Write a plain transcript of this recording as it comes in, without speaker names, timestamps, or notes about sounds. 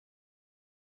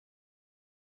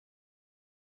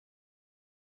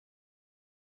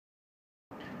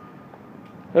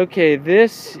Okay,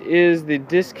 this is the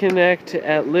disconnect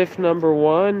at lift number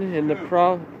 1, and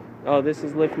this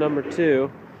is lift number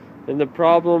 2, and the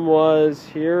problem was,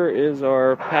 here is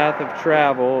our path of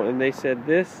travel, and they said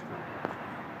this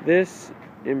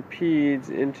impedes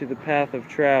into the path of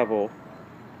travel.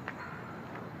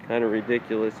 Kind of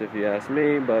ridiculous if you ask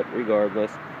me, but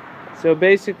regardless. So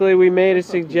basically we made a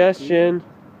suggestion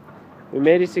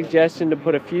to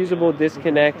put a fusible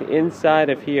disconnect inside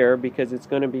of here because it's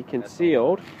going to be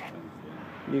concealed.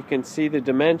 You can see the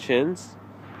dimensions.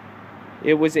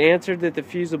 It was answered that the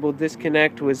fusible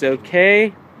disconnect was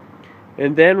okay,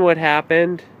 and then what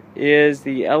happened is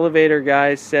the elevator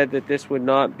guys said that this would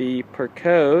not be per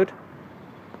code.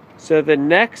 So the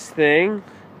next thing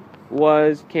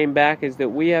came back is that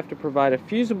we have to provide a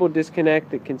fusible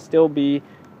disconnect that can still be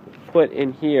put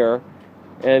in here,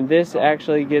 and this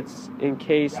actually gets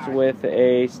encased with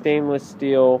a stainless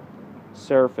steel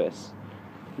surface.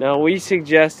 Now we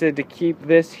suggested to keep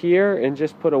this here and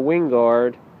just put a wing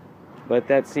guard, but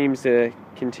that seems to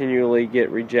continually get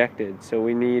rejected, so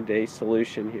we need a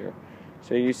solution here.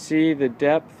 So you see the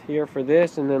depth here for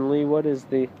this, and then Lee, what is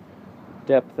the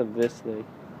depth of this thing?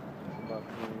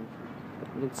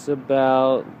 It's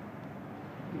about,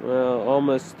 well,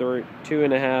 almost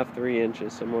 2.5, 3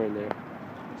 inches, somewhere in there.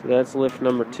 So that's lift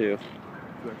number 2.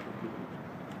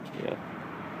 Yeah.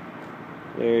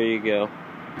 There you go.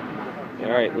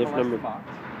 Alright, lift number...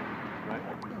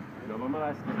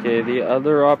 Okay, the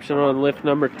other option on lift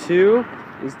number 2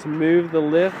 is to move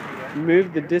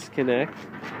the disconnect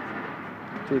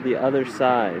to the other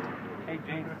side.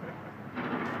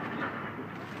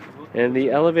 And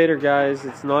the elevator guys,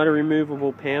 it's not a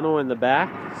removable panel in the back,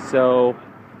 so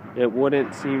it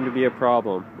wouldn't seem to be a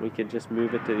problem. We could just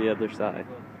move it to the other side.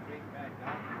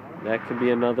 That could be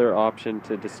another option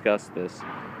to discuss this.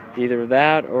 Either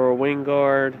that or a wing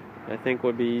guard, I think,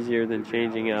 would be easier than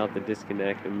changing out the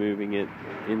disconnect and moving it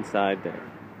inside there.